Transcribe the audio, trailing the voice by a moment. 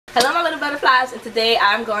Hello my little butterflies, and today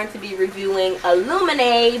I'm going to be reviewing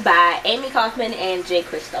Illuminae by Amie Kaufman and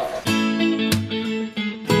Kristoff.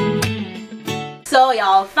 So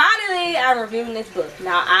y'all, finally I'm reviewing this book.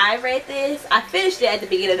 Now I read this, I finished it at the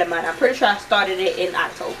beginning of the month. I'm pretty sure I started it in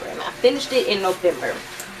October and I finished it in November.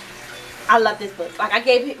 I love this book. Like, I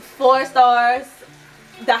gave it 4 stars.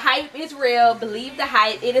 The hype is real. Believe the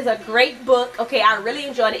hype. It is a great book. Okay, I really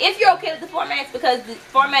enjoyed it. If you're okay with the formats, because the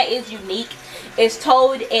format is unique. It's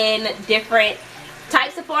told in different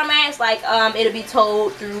types of formats. Like, it'll be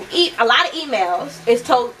told through a lot of emails. It's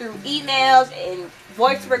told through emails and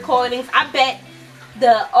voice recordings. I bet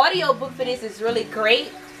the audio book for this is really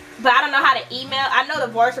great, but I don't know how to email. I know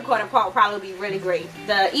the voice recording part will probably be really great.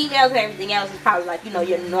 The emails and everything else is probably like, you know,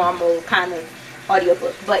 your normal kind of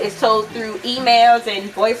audiobook, but it's told through emails and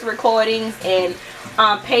voice recordings and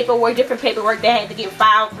paperwork, different paperwork that had to get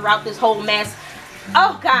filed throughout this whole mess.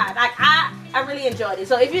 Oh god, like I really enjoyed it.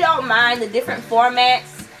 So if you don't mind the different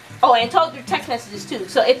formats, oh, and told through text messages too.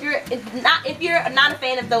 So if you're not a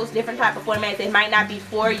fan of those different type of formats, it might not be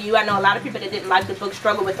for you. I know a lot of people that didn't like the book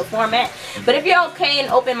struggle with the format, but if you're okay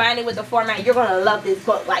and open-minded with the format, you're gonna love this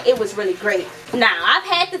book. Like, it was really great. Now, I've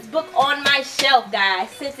had this book on my shelf,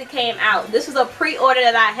 guys, since it came out. This was a pre-order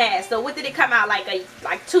that I had. So what did it come out, like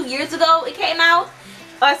 2 years ago it came out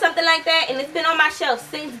or something like that, and it's been on my shelf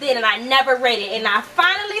since then, and I never read it. And I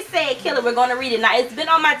finally said, Kayla, we're going to read it. Now, it's been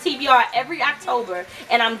on my TBR every October,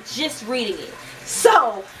 and I'm just reading it.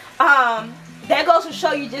 So that goes to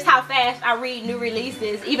show you just how fast I read new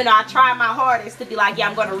releases, even though I try my hardest to be like, yeah,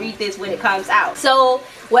 I'm going to read this when it comes out. So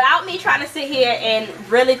without me trying to sit here and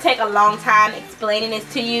really take a long time explaining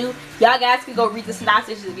this to you, y'all guys can go read the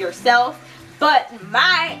synopsis yourself. But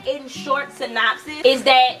my, in short synopsis, is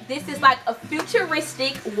that this is like a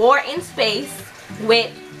futuristic war in space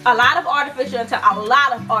with a lot of artificial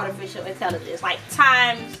intelligence, like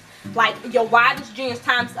times, like your wildest dreams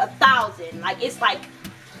times 1,000. Like, it's like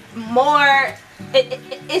more,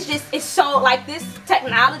 it's so, like, this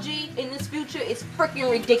technology in this future is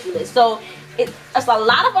freaking ridiculous. So it's a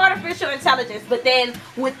lot of artificial intelligence, but then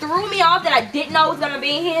what threw me off that I didn't know was gonna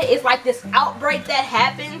be in here is like this outbreak that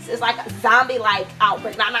happens. It's like a zombie-like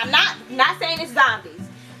outbreak. Now, I'm not saying it's zombies,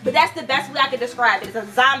 but that's the best way I could describe it. It's a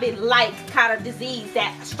zombie-like kind of disease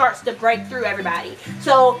that starts to break through everybody.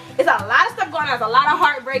 So it's a lot of stuff going on. It's a lot of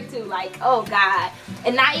heartbreak too. Like, oh god,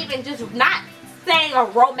 and not saying a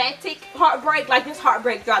romantic heartbreak, like this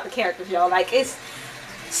heartbreak throughout the characters, y'all. Like, it's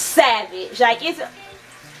savage. Like, it's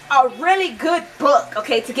a really good book,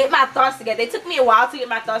 okay, to get my thoughts together. It took me a while to get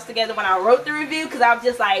my thoughts together when I wrote the review, because I was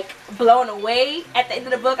just like blown away at the end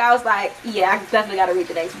of the book. I was like, yeah, I definitely gotta read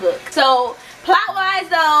the next book. So plot wise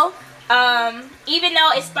though, even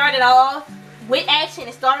though it started off with action,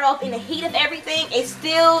 it started off in the heat of everything, it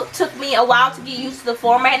still took me a while to get used to the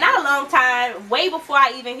format. Not a long time, way before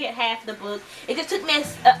I even hit half the book. It just took me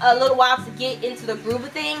a little while to get into the groove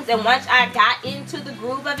of things, and once I got into the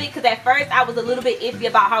groove of it, because at first I was a little bit iffy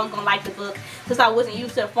about how I was going to like the book, since I wasn't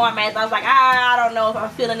used to the formats. I was like, I don't know if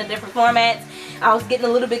I'm feeling the different formats. I was getting a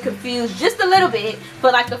little bit confused, just a little bit, for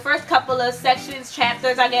like the first couple of sections,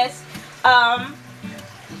 chapters, I guess.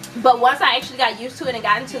 But once I actually got used to it and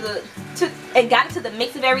got into the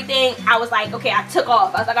mix of everything, I was like, okay, I took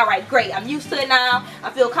off. I was like, all right, great, I'm used to it now. I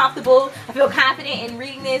feel comfortable. I feel confident in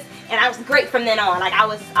reading this, and I was great from then on. Like, I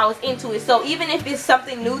was into it. So even if it's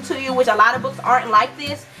something new to you, which a lot of books aren't like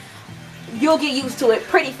this, you'll get used to it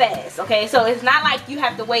pretty fast. Okay, so it's not like you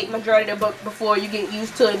have to wait majority of the book before you get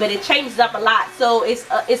used to it, but it changes up a lot. So it's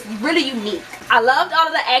really unique. I loved all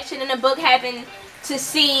of the action in the book, having to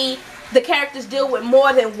see the characters deal with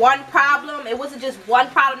more than one problem. It wasn't just one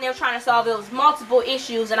problem they were trying to solve. It was multiple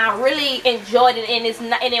issues, and I really enjoyed it. And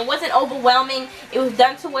it wasn't overwhelming. It was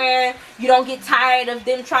done to where you don't get tired of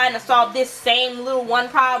them trying to solve this same little one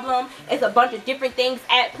problem. It's a bunch of different things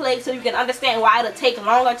at play, so you can understand why it'll take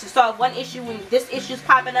longer to solve one issue when this issue's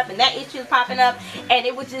popping up and that issue's popping up. And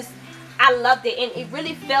it was just, I loved it, and it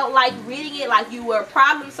really felt like reading it like you were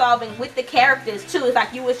problem solving with the characters too. It's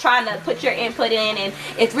like you was trying to put your input in, and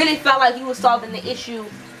it really felt like you were solving the issue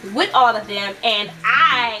with all of them. And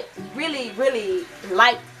I really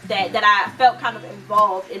liked that I felt kind of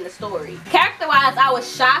involved in the story. Character wise, I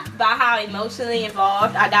was shocked by how emotionally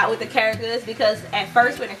involved I got with the characters, because at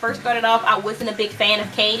first, when it first started off, I wasn't a big fan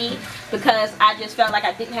of Katie, because I just felt like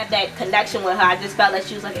I didn't have that connection with her. I just felt like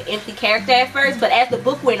she was like an empty character at first. But as the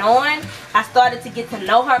book went on, I started to get to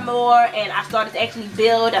know her more, and I started to actually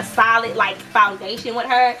build a solid like foundation with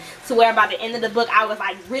her, to where by the end of the book I was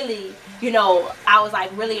like really, you know, I was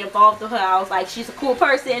like really involved with her. I was like, she's a cool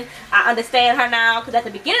person. I understand her now, because at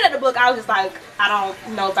the beginning beginning of the book, I was just like, I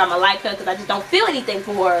don't know if I'm gonna like her because I just don't feel anything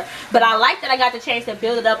for her. But I like that I got the chance to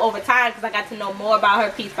build it up over time because I got to know more about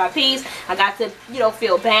her piece by piece. I got to, you know,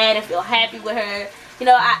 feel bad and feel happy with her. You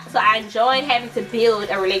know, so I enjoyed having to build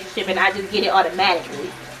a relationship, and I just get it automatically.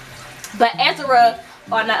 But Ezra,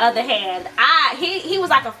 on the other hand, he was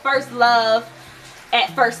like a first love at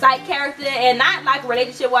first sight character, and not like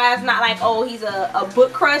relationship wise, not like, oh, he's a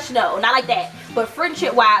book crush, no, not like that, but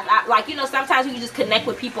friendship wise, like, you know, sometimes you just connect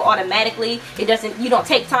with people automatically. It doesn't, you don't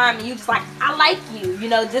take time, and you just like, I like you, you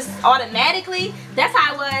know, just automatically. That's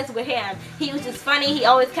how I was with him. He was just funny. He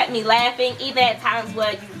always kept me laughing, even at times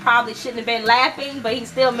where you probably shouldn't have been laughing, but he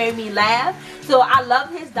still made me laugh. So I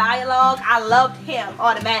loved his dialogue. I loved him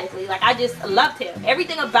automatically. Like, I just loved him.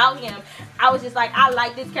 Everything about him, I was just like, I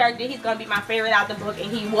like this character. He's gonna be my favorite out the book,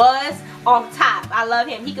 and he was on top. I love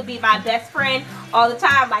him. He could be my best friend all the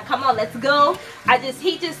time. Like, come on, let's go.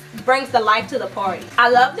 He just brings the life to the party. I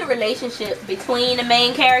love the relationship between the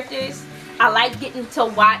main characters. I like getting to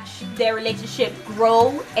watch their relationship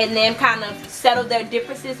grow and then kind of settle their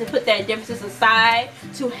differences and put their differences aside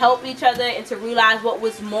to help each other and to realize what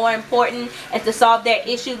was more important and to solve their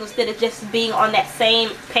issues instead of just being on that same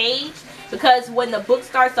page. Because when the book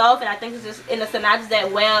starts off, and I think it's just in the synopsis that,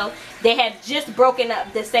 well, they have just broken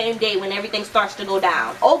up the same day when everything starts to go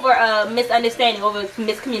down over a misunderstanding, over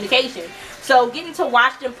miscommunication. So getting to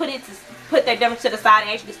watch them put their difference to the side and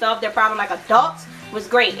actually solve their problem like adults was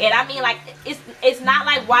great. And I mean, like, it's not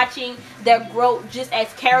like watching their growth just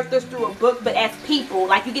as characters through a book, but as people.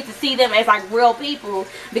 Like, you get to see them as like real people,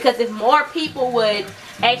 because if more people would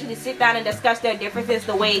actually sit down and discuss their differences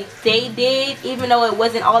the way they did, even though it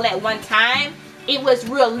wasn't all at one time, it was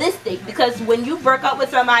realistic. Because when you break up with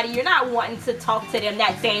somebody, you're not wanting to talk to them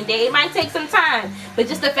that same day. It might take some time, but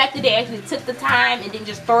just the fact that they actually took the time and didn't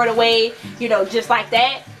just throw it away, you know, just like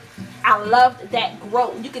that, I loved that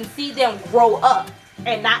growth. You can see them grow up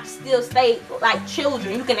and not still stay like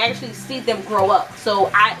children. You can actually see them grow up. So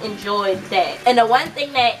I enjoyed that. And the one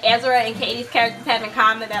thing that Ezra and Katie's characters have in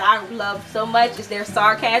common that I love so much is their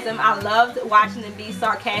sarcasm. I loved watching them be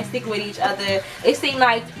sarcastic with each other. It seemed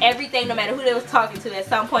like everything, no matter who they was talking to, at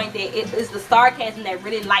some point it is the sarcasm that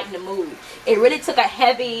really lightened the mood. It really took a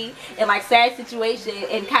heavy and like sad situation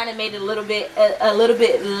and kind of made it a little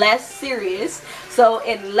bit less serious. So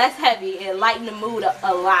it less heavy, it lightened the mood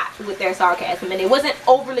a lot with their sarcasm. And it wasn't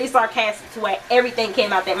overly sarcastic to where everything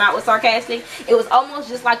came out their mouth was sarcastic. It was almost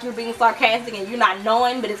just like you're being sarcastic and you're not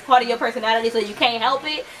knowing, but it's part of your personality, so you can't help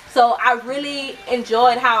it. So I really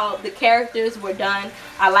enjoyed how the characters were done.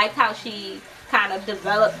 I liked how she kind of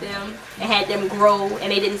developed them and had them grow,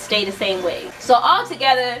 and they didn't stay the same way. So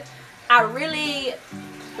altogether, I really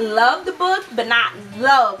loved the book, but not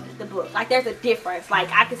loved the book. Like, there's a difference. Like,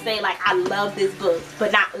 I could say like I love this book,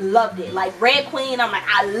 but not loved it. Like Red Queen, I'm like,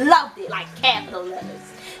 I loved it, like capital letters.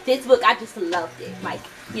 This book, I just loved it, like,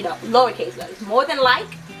 you know, lowercase letters. More than like,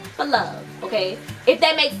 but love. Okay, if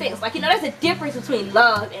that makes sense. Like, you know, there's a difference between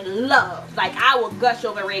love and love. Like, I will gush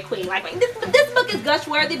over Red Queen. Like this book is gush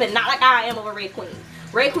worthy, but not like I am over Red Queen.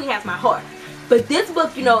 Red Queen has my heart. But this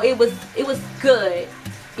book, you know, it was good.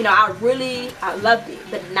 You know, I loved it,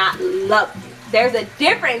 but not loved it. There's a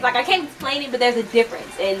difference. Like, I can't explain it, but there's a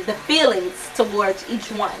difference in the feelings towards each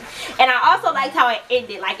one. And I also liked how it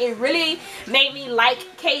ended. Like, it really made me like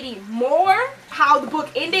Katie more, how the book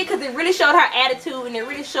ended, because it really showed her attitude, and it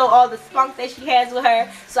really showed all the spunk that she has with her.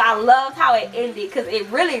 So I loved how it ended, because it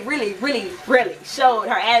really showed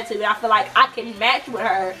her attitude. And I feel like I can match with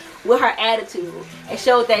her attitude, and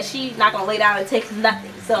showed that she's not going to lay down and take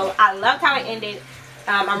nothing. So I loved how it ended.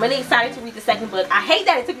 I'm really excited to read the second book. I hate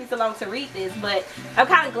that it took me so long to read this, but I'm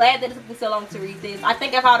kind of glad that it took me so long to read this. I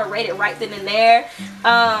think if I would have read it right then and there,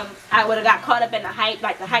 I would have got caught up in the hype.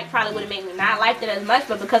 Like, the hype probably would have made me not like it as much,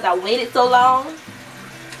 but because I waited so long,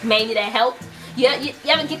 maybe that helped. You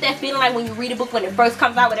ever get that feeling like when you read a book when it first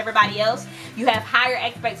comes out with everybody else, you have higher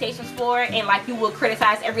expectations for it, and like you will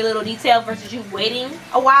criticize every little detail versus you waiting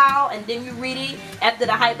a while and then you read it after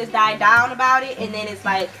the hype has died down about it, and then it's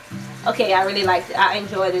like, okay, I really liked it. I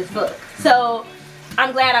enjoyed this book. So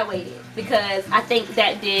I'm glad I waited, because I think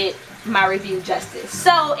that did my review justice.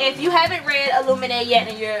 So if you haven't read Illuminae yet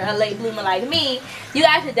and you're a late bloomer like me, you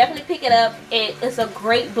guys should definitely pick it up. It's a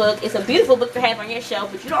great book. It's a beautiful book to have on your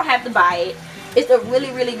shelf, but you don't have to buy it. It's a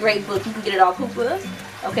really great book. You can get it off Hoopla.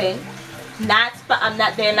 Okay. They're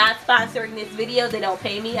not sponsoring this video. They don't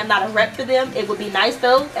pay me. I'm not a rep for them. It would be nice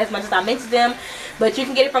though, as much as I mentioned them. But you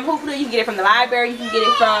can get it from Hoopla. You can get it from the library. You can get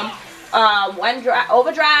it from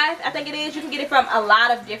Overdrive, I think it is. You can get it from a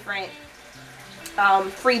lot of different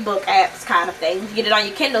free book apps kind of thing. You can get it on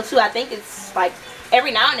your Kindle too. I think it's like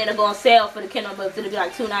every now and then it'll go on sale for the Kindle books. It'll be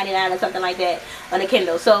like $2.99 or something like that on the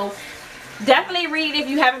Kindle. So definitely read it if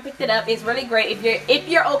you haven't picked it up. It's really great. If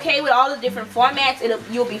you're okay with all the different formats,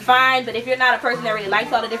 you'll be fine. But if you're not a person that really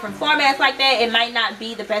likes all the different formats like that, it might not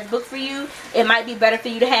be the best book for you. It might be better for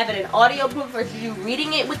you to have it in audio book versus you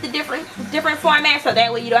reading it with the different formats, so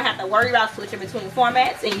that way you don't have to worry about switching between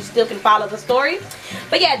formats and you still can follow the story.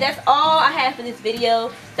 But yeah, that's all I have for this video.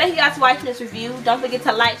 Thank you guys for watching this review. Don't forget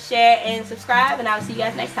to like, share, and subscribe, and I'll see you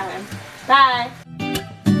guys next time. Bye.